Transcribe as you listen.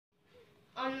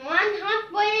On one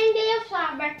hot boiling day of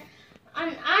summer,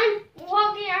 and I'm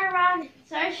walking around in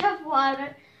search of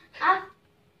water.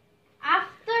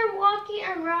 After walking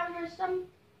around for some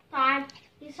time,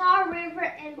 he saw a river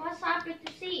and was happy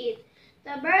to see it.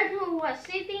 The bird who was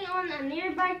sitting on a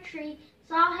nearby tree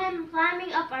saw him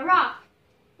climbing up a rock.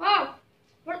 Wow,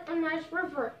 what a nice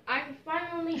river. I can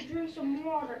finally drink some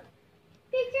water.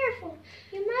 Be careful,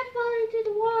 you might fall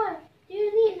into the water. Do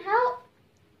you need help?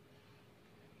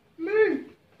 Me,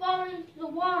 falling into the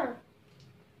water.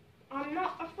 I'm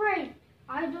not afraid.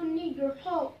 I don't need your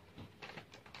help.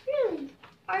 Really?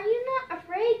 Are you not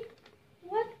afraid?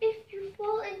 What if you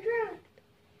fall and drown?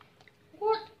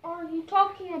 What are you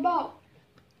talking about?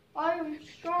 I am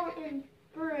strong and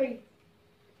brave.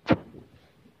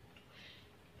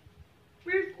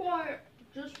 Be quiet.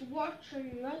 Just watch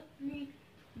and let me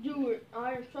do it.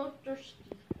 I am so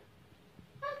thirsty.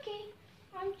 Okay,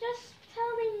 I'm just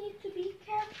telling you to be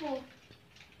careful.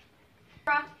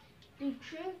 He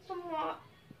drank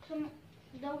some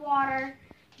the water,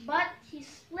 but he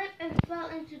slipped and fell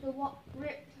into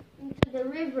the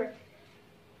river.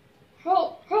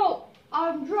 Help! Help!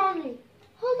 I'm drowning.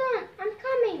 Hold on, I'm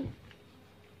coming.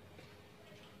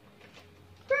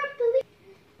 Grab the leaf.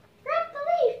 Grab the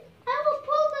leaf. I will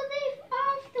pull the leaf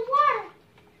out of the water.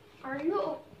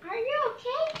 Are you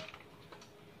okay?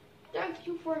 Thank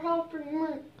you for helping me.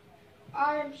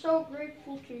 I am so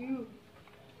grateful to you.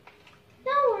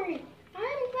 Don't worry.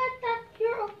 I'm glad that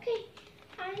you're okay.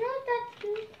 I know that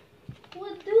you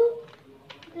would do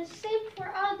the same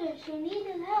for others who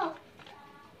needed help.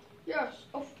 Yes,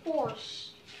 of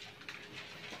course.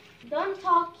 Done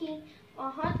talking, a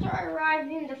hunter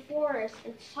arrived in the forest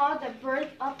and saw the bird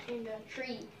up in the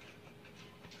tree.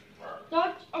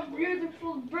 That's a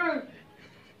beautiful bird.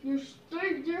 You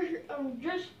stay there. I'm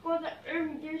just gonna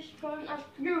aim this gun at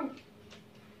you.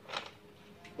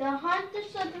 The hunter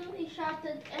suddenly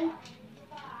shouted, and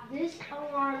this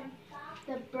alarmed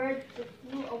the bird to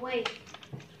flew away.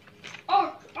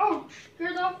 Ouch! Ouch!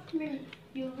 Get off me,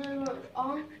 you little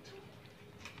ant.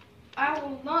 I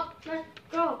will not let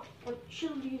go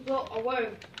until you go away.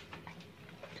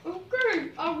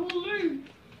 Okay, I will leave.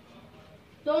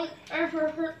 Don't ever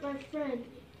hurt my friend.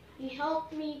 He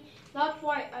helped me, that's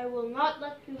why I will not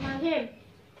let you hurt him.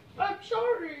 I'm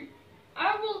sorry.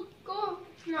 I will go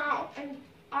now and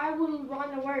I will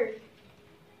run away.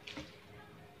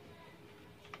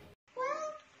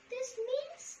 Well, this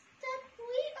means that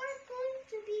we are going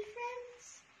to be friends.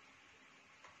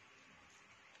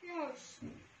 Yes,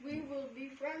 we will be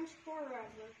friends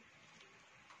forever.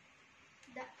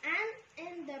 The ant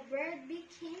and the bird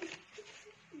became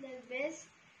the best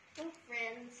of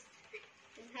friends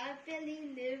and happily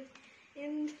lived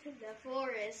in the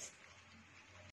forest.